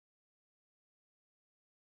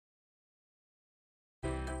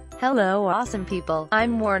Hello awesome people,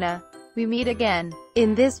 I'm Warna. We meet again.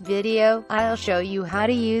 In this video, I'll show you how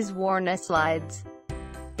to use Warna Slides.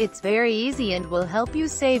 It's very easy and will help you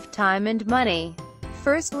save time and money.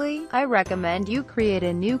 Firstly, I recommend you create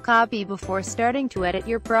a new copy before starting to edit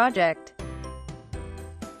your project.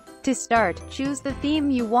 To start, choose the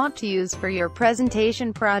theme you want to use for your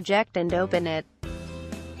presentation project and open it.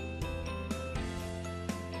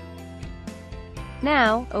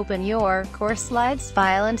 Now, open your course slides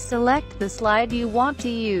file and select the slide you want to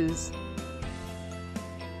use.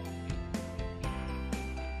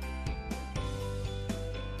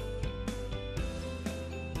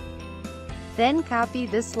 Then copy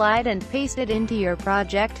the slide and paste it into your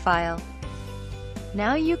project file.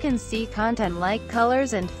 Now you can see content like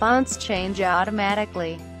colors and fonts change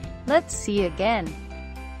automatically. Let's see again.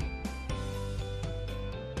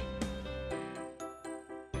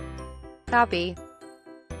 Copy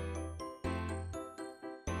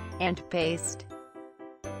and paste.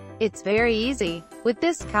 It's very easy. With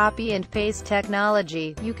this copy and paste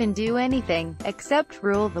technology, you can do anything, except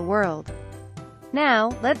rule the world.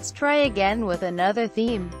 Now, let's try again with another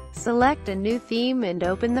theme. Select a new theme and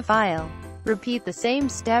open the file. Repeat the same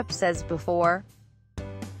steps as before.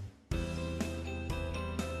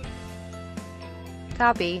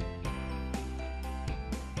 Copy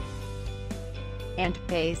and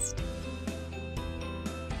paste.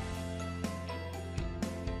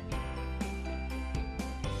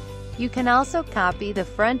 You can also copy the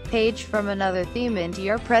front page from another theme into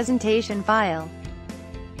your presentation file.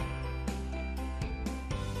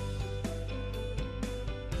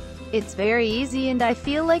 It's very easy and I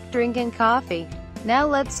feel like drinking coffee. Now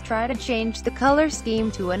let's try to change the color scheme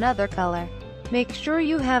to another color. Make sure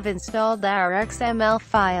you have installed our XML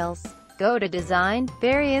files. Go to Design,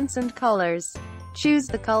 Variants and Colors. Choose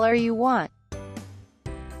the color you want.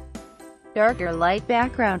 Dark or light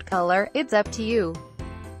background color, it's up to you.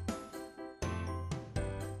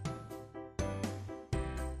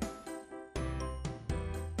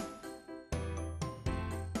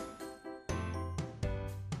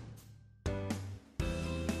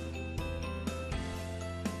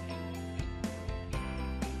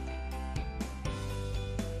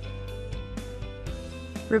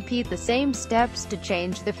 Repeat the same steps to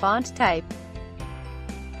change the font type.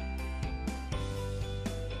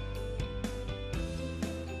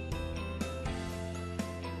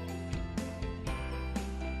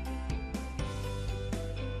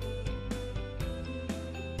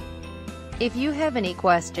 If you have any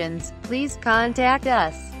questions, please contact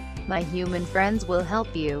us. My human friends will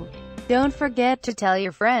help you. Don't forget to tell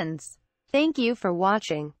your friends. Thank you for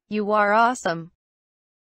watching. You are awesome.